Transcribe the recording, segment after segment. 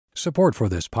Support for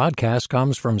this podcast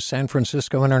comes from San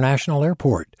Francisco International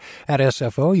Airport. At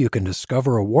SFO, you can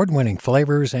discover award-winning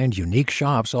flavors and unique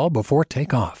shops all before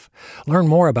takeoff. Learn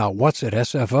more about what's at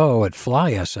SFO at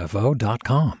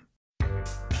flysfo.com.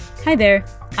 Hi there,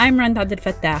 I'm Rand Abdel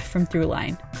Fattah from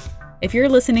Throughline. If you're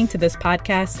listening to this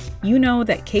podcast, you know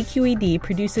that KQED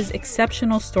produces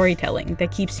exceptional storytelling that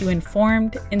keeps you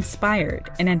informed, inspired,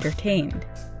 and entertained.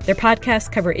 Their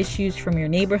podcasts cover issues from your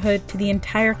neighborhood to the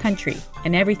entire country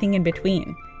and everything in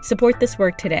between. Support this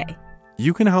work today.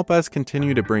 You can help us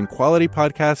continue to bring quality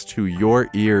podcasts to your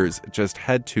ears. Just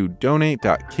head to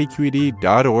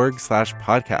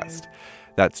donate.kqed.org/podcast.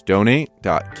 That's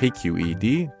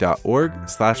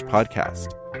donate.kqed.org/podcast.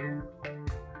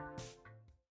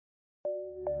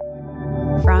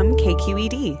 From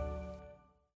KQED.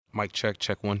 Mic check,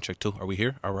 check 1, check 2. Are we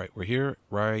here? All right, we're here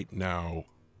right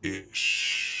now-ish.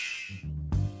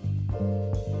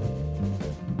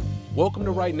 Welcome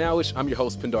to Right Now-ish. I'm your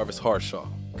host, Pendarvis Harshaw,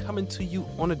 coming to you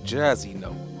on a jazzy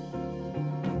note.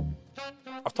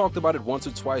 I've talked about it once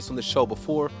or twice on the show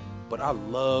before, but I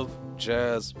love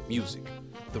jazz music.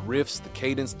 The riffs, the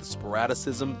cadence, the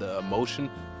sporadicism, the emotion,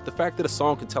 the fact that a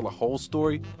song can tell a whole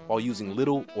story while using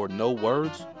little or no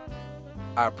words.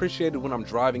 I appreciate it when I'm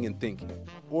driving and thinking,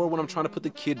 or when I'm trying to put the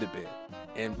kid to bed.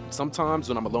 And sometimes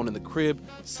when I'm alone in the crib,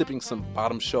 sipping some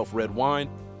bottom shelf red wine,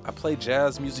 I play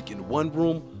jazz music in one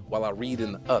room while I read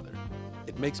in the other.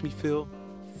 It makes me feel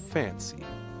fancy.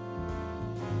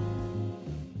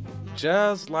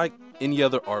 Jazz, like any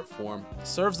other art form,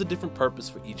 serves a different purpose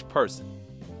for each person.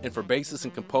 And for bassist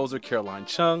and composer Caroline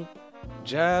Chung,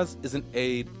 jazz is an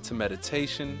aid to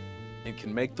meditation and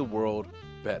can make the world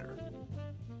better.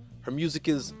 Her music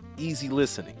is easy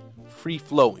listening,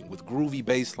 free-flowing with groovy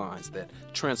bass lines that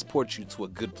transport you to a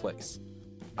good place.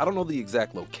 I don't know the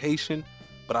exact location,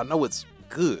 but I know it's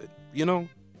good, you know?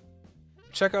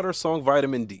 Check out her song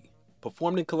Vitamin D,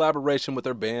 performed in collaboration with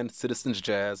her band Citizens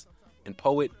Jazz and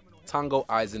poet Tango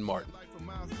Eisen Martin.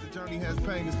 The journey has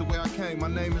pain, it's the way I came. My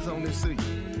name is on this sea.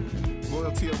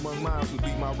 Loyalty among minds would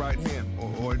be my right hand,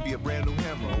 or it'd be a brand new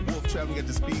hammer. A wolf traveling at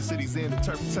the speed city's end.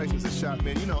 Interpretations of shot,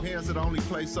 man. You know, hands are the only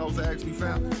place souls are actually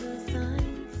found.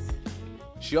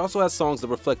 She also has songs that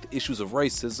reflect the issues of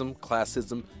racism,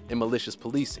 classism, and malicious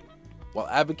policing, while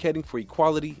advocating for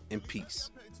equality and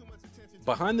peace.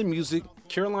 Behind the music,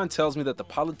 Caroline tells me that the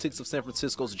politics of San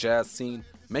Francisco's jazz scene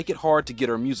make it hard to get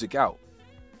her music out.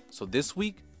 So this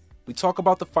week, we talk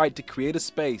about the fight to create a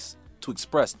space to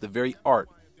express the very art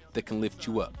that can lift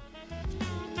you up.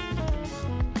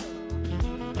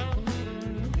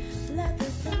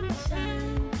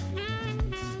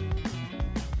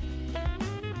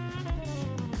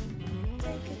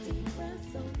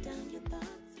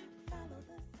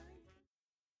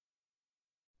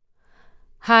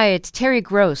 Hi, it's Terry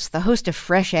Gross, the host of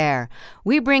Fresh Air.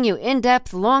 We bring you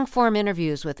in-depth, long-form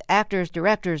interviews with actors,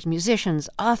 directors, musicians,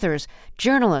 authors,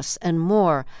 journalists, and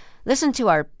more. Listen to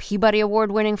our Peabody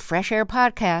Award-winning Fresh Air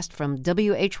podcast from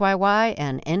WHYY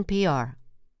and NPR.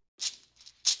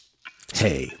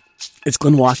 Hey, it's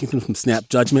Glenn Washington from Snap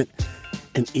Judgment.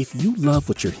 And if you love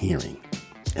what you're hearing,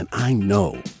 and I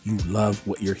know you love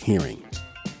what you're hearing,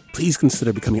 please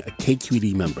consider becoming a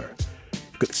KQED member.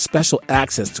 Get special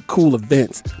access to cool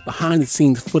events,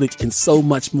 behind-the-scenes footage, and so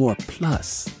much more.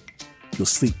 Plus, you'll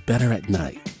sleep better at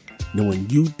night knowing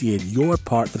you did your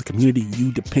part for the community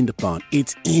you depend upon.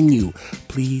 It's in you.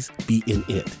 Please be in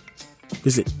it.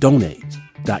 Visit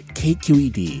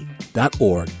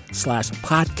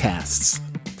donate.kqed.org/podcasts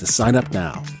to sign up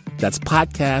now. That's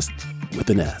podcast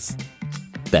with an S.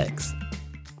 Thanks.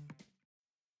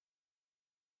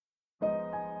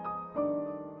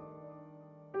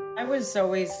 I was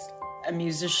always a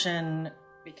musician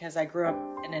because I grew up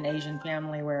in an Asian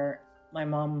family where my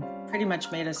mom pretty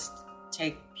much made us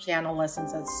take piano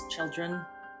lessons as children.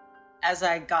 As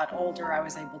I got older, I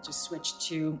was able to switch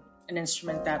to an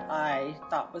instrument that I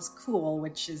thought was cool,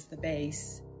 which is the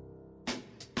bass.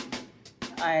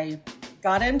 I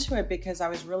got into it because I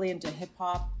was really into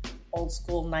hip-hop, old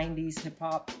school 90s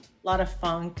hip-hop, a lot of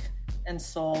funk and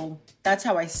soul. That's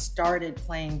how I started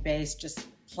playing bass, just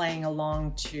playing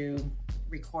along to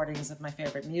recordings of my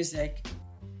favorite music.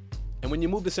 And when you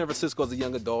moved to San Francisco as a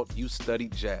young adult, you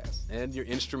studied jazz. And your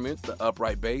instrument, the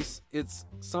upright bass, it's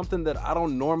something that I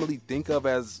don't normally think of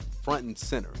as front and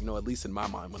center, at least in my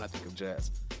mind when I think of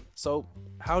jazz. So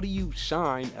how do you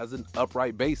shine as an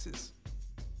upright bassist?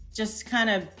 Just kind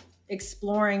of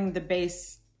exploring the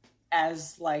bass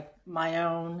as like my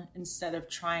own instead of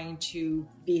trying to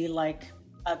be like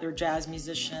other jazz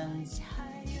musicians.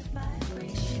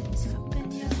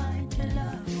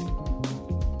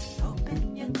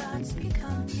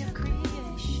 Become your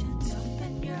creation.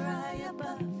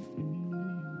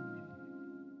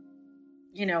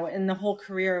 in the whole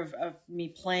career of me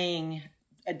playing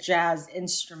a jazz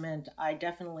instrument, I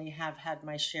definitely have had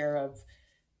my share of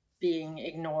being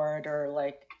ignored or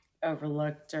like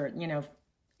overlooked or,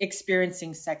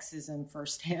 experiencing sexism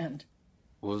firsthand.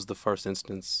 What was the first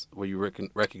instance where you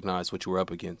recognized what you were up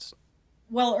against?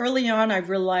 Well, early on, I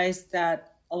realized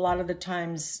that a lot of the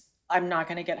times I'm not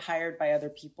going to get hired by other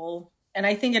people. And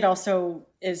I think it also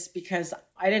is because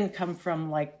I didn't come from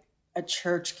like a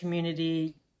church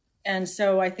community. And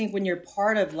so I think when you're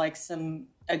part of like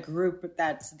a group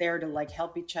that's there to like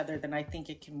help each other, then I think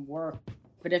it can work.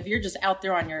 But if you're just out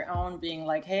there on your own being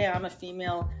like, hey, I'm a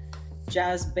female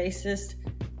jazz bassist,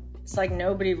 it's like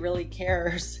nobody really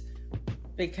cares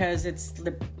because it's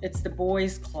the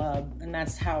boys club, and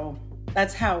that's how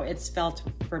it's felt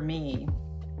for me.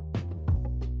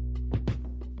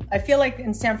 I feel like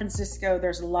in San Francisco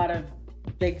there's a lot of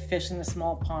big fish in the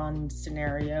small pond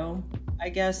scenario. I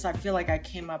guess I feel like I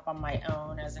came up on my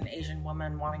own as an Asian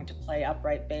woman wanting to play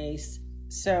upright bass.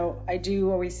 So I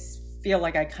do always feel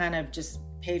like I kind of just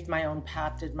paved my own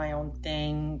path, did my own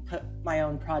thing, put my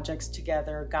own projects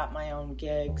together, got my own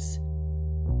gigs.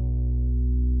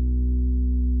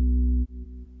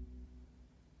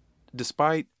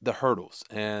 Despite the hurdles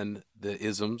and the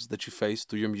isms that you face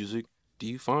through your music, do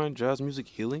you find jazz music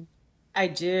healing? I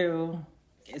do.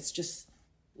 It's just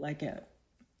like a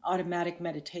automatic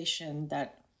meditation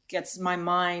that gets my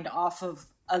mind off of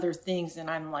other things and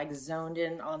I'm like zoned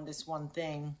in on this one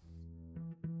thing.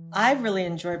 I really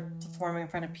enjoy performing in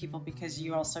front of people because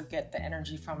you also get the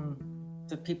energy from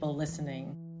the people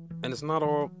listening. And it's not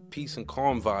all peace and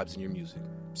calm vibes in your music.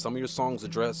 Some of your songs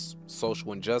address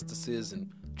social injustices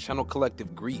and channel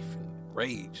collective grief and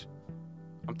rage.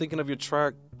 I'm thinking of your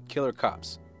track, Killer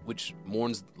Cops, which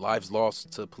mourns lives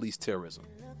lost to police terrorism.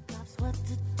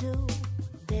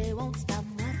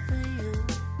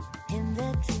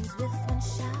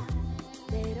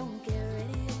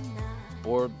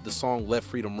 Or the song Let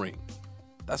Freedom Ring.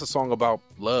 That's a song about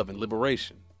love and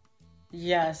liberation.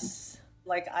 Yes.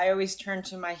 Like I always turn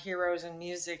to my heroes in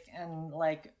music, and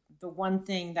like the one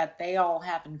thing that they all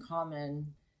have in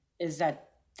common is that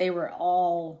they were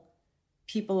all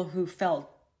people who felt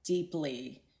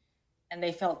deeply, and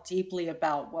they felt deeply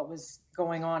about what was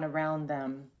going on around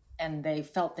them, and they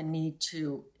felt the need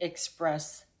to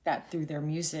express that through their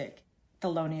music.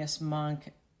 Thelonious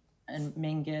Monk and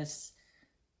Mingus,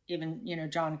 even,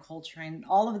 John Coltrane,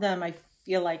 all of them, I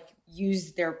feel like,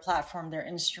 used their platform, their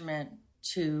instrument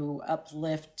to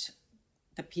uplift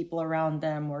the people around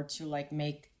them or to like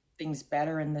make things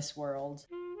better in this world.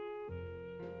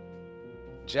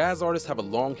 Jazz artists have a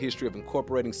long history of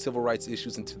incorporating civil rights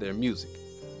issues into their music.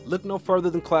 Look no further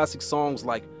than classic songs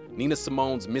like Nina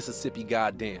Simone's Mississippi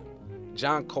Goddamn,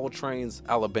 John Coltrane's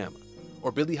Alabama,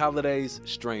 or Billie Holiday's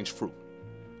Strange Fruit.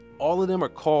 All of them are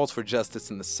calls for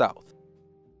justice in the South.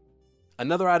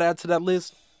 Another I'd add to that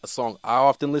list, a song I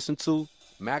often listen to,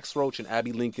 Max Roach and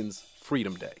Abby Lincoln's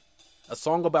Freedom Day, a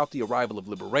song about the arrival of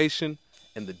liberation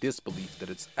and the disbelief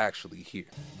that it's actually here.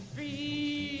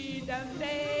 Freedom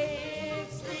Day,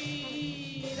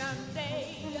 Freedom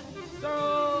Day,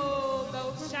 throw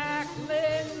those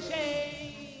shackling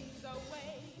chains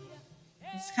away.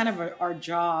 It's kind of our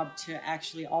job to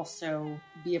actually also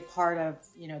be a part of,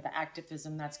 the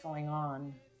activism that's going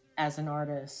on as an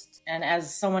artist. And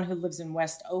as someone who lives in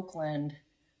West Oakland,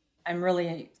 I'm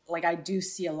really, I do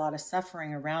see a lot of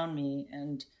suffering around me,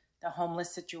 and the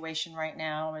homeless situation right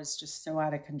now is just so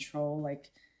out of control.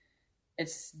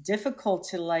 It's difficult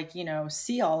to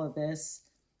see all of this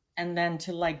and then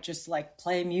to just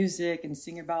play music and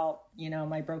sing about,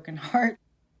 my broken heart.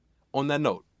 On that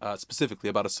note, specifically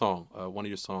about a song, one of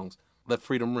your songs, Let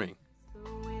Freedom Ring.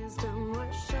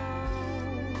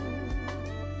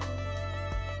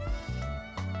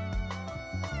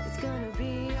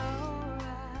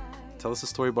 Tell us the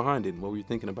story behind it and what were you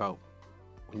thinking about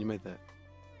when you made that?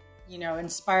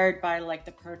 Inspired by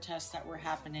the protests that were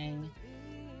happening.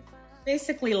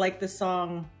 Basically, the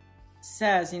song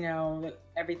says, that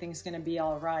everything's going to be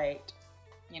all right.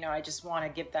 I just want to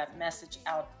give that message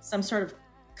out. Some sort of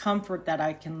comfort that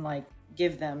I can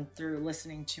give them through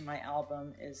listening to my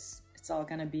album is it's all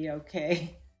going to be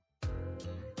okay.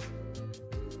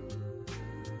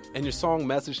 And your song,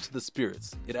 Message to the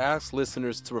Spirits, it asks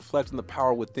listeners to reflect on the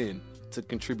power within to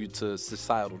contribute to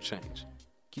societal change.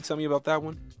 Can you tell me about that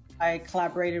one? I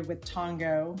collaborated with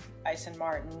Tongo Eisen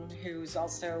Martin, who's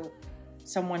also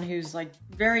someone who's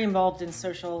very involved in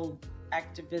social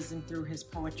activism through his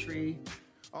poetry.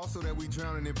 Also that we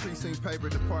drowning in precinct paper,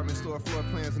 department store floor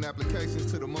plans and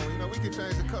applications to the moon. We can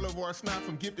change the color of our snot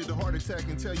from gifted to heart attack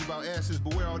and tell you about ashes,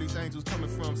 but where all these angels coming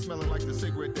from smelling like the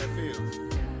cigarette that fills.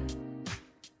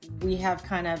 we have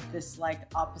kind of this like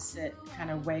opposite kind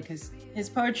of way, because his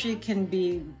poetry can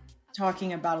be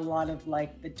talking about a lot of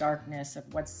like the darkness of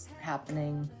what's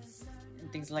happening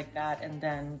and things like that, and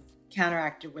then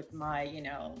counteracted with my,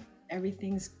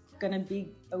 everything's gonna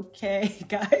be okay,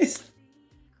 guys.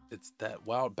 It's that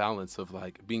wild balance of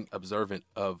like being observant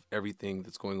of everything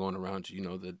that's going on around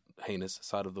you, the heinous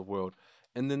side of the world,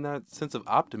 and then that sense of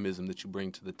optimism that you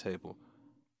bring to the table.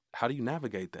 How do you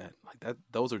navigate that? Like that,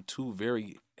 those are two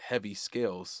very heavy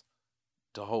scales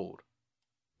to hold.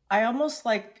 I almost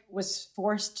like was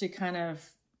forced to kind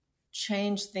of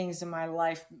change things in my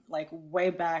life, like way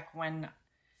back when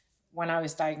I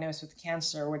was diagnosed with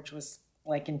cancer, which was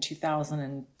like in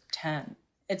 2010.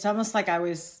 It's almost like I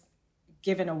was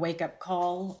given a wake-up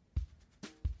call.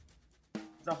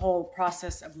 The whole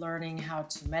process of learning how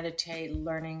to meditate,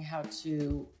 learning how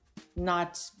to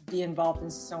not be involved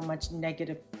in so much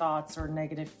negative thoughts or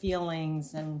negative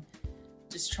feelings, and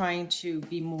just trying to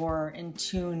be more in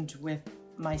tune with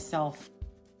myself.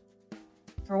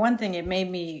 For one thing, it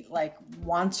made me like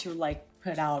want to like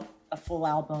put out a full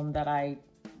album that I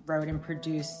wrote and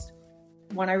produced.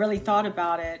 When I really thought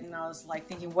about it, and I was like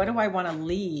thinking, what do I want to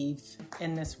leave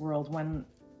in this world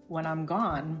when I'm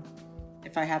gone?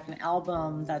 If I have an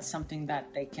album, that's something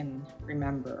that they can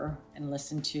remember and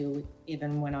listen to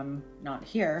even when I'm not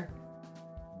here.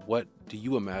 What do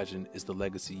you imagine is the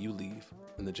legacy you leave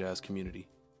in the jazz community?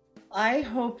 I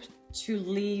hope to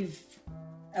leave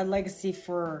a legacy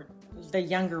for the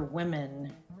younger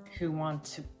women who want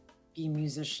to be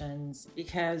musicians,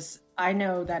 because I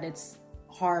know that it's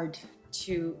hard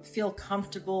to feel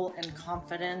comfortable and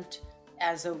confident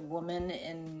as a woman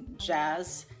in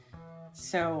jazz.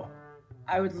 So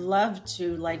I would love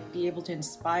to like be able to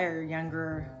inspire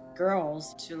younger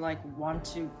girls to like want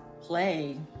to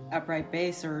play upright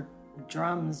bass or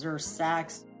drums or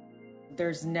sax.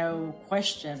 There's no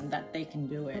question that they can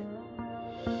do it.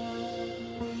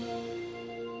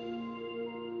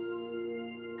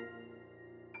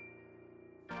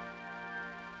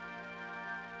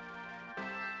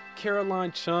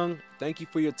 Caroline Chung, thank you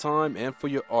for your time and for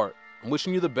your art. I'm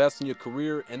wishing you the best in your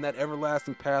career and that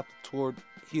everlasting path toward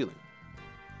healing.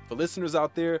 For listeners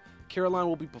out there, Caroline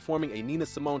will be performing a Nina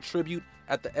Simone tribute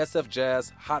at the SF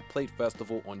Jazz Hot Plate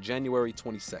Festival on January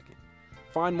 22nd.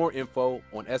 Find more info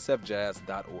on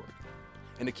sfjazz.org.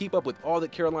 And to keep up with all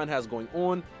that Caroline has going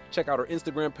on, check out her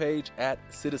Instagram page at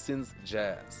Citizens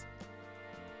Jazz.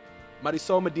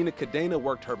 Marisol Medina Cadena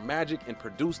worked her magic and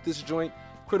produced this joint.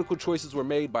 Critical choices were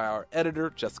made by our editor,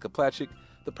 Jessica Platchik.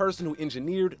 The person who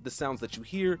engineered the sounds that you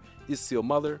hear is Seal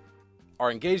Muller.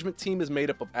 Our engagement team is made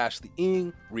up of Ashley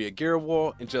Ng, Ria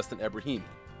Garewal, and Justin Ebrahimi.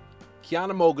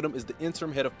 Kiana Mogadam is the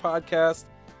interim head of podcast.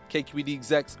 KQED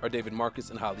execs are David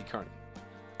Marcus and Holly Kearney.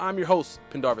 I'm your host,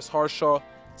 Pendarvis Harshaw,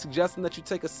 suggesting that you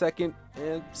take a second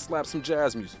and slap some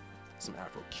jazz music. Some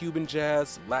Afro-Cuban jazz,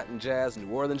 some Latin jazz,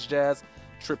 New Orleans jazz,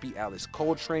 trippy Alice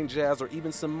Coltrane jazz, or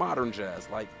even some modern jazz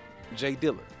like Jay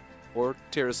Dillard or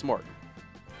Terrace Martin.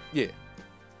 Yeah,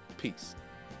 peace.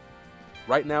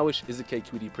 Right Nowish is a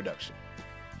KQED production.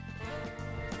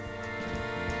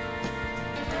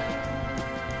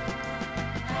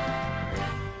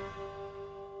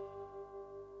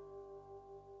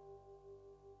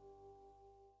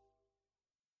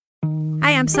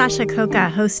 Hi, I'm Sasha Coca,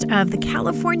 host of the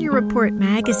California Report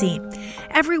magazine.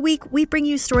 Every week, we bring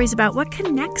you stories about what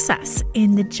connects us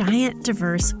in the giant,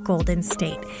 diverse Golden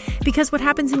State. Because what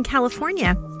happens in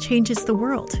California changes the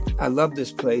world. I love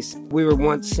this place. We were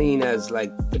once seen as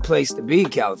like the place to be,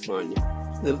 California.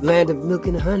 The land of milk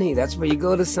and honey. That's where you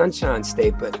go to Sunshine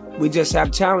State. But we just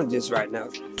have challenges right now.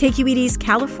 KQED's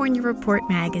California Report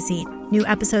magazine. New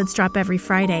episodes drop every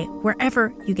Friday,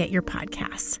 wherever you get your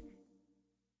podcasts.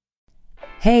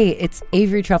 Hey, it's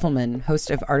Avery Trufelman,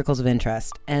 host of Articles of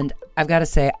Interest, and I've got to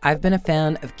say, I've been a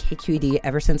fan of KQED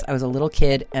ever since I was a little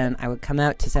kid, and I would come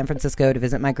out to San Francisco to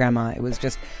visit my grandma. It was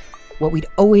just what we'd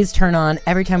always turn on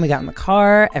every time we got in the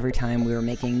car, every time we were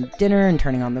making dinner and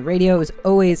turning on the radio. It was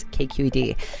always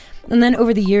KQED. And then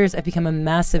over the years, I've become a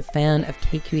massive fan of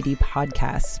KQED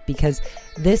podcasts because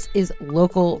this is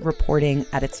local reporting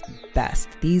at its best.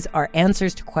 These are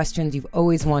answers to questions you've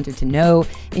always wanted to know,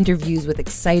 interviews with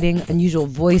exciting, unusual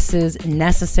voices,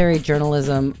 necessary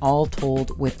journalism, all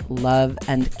told with love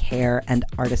and care and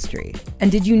artistry.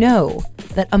 And did you know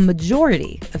that a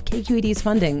majority of KQED's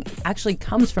funding actually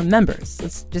comes from members?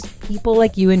 It's just people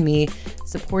like you and me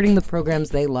supporting the programs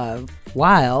they love,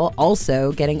 while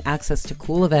also getting access to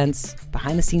cool events,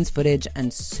 behind-the-scenes footage,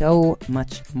 and so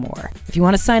much more. If you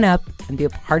want to sign up and be a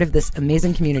part of this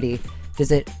amazing community,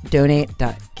 visit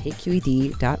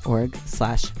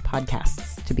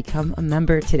donate.kqed.org/podcasts to become a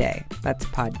member today. That's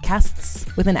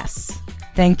podcasts with an S.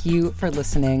 Thank you for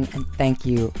listening, and thank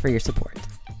you for your support.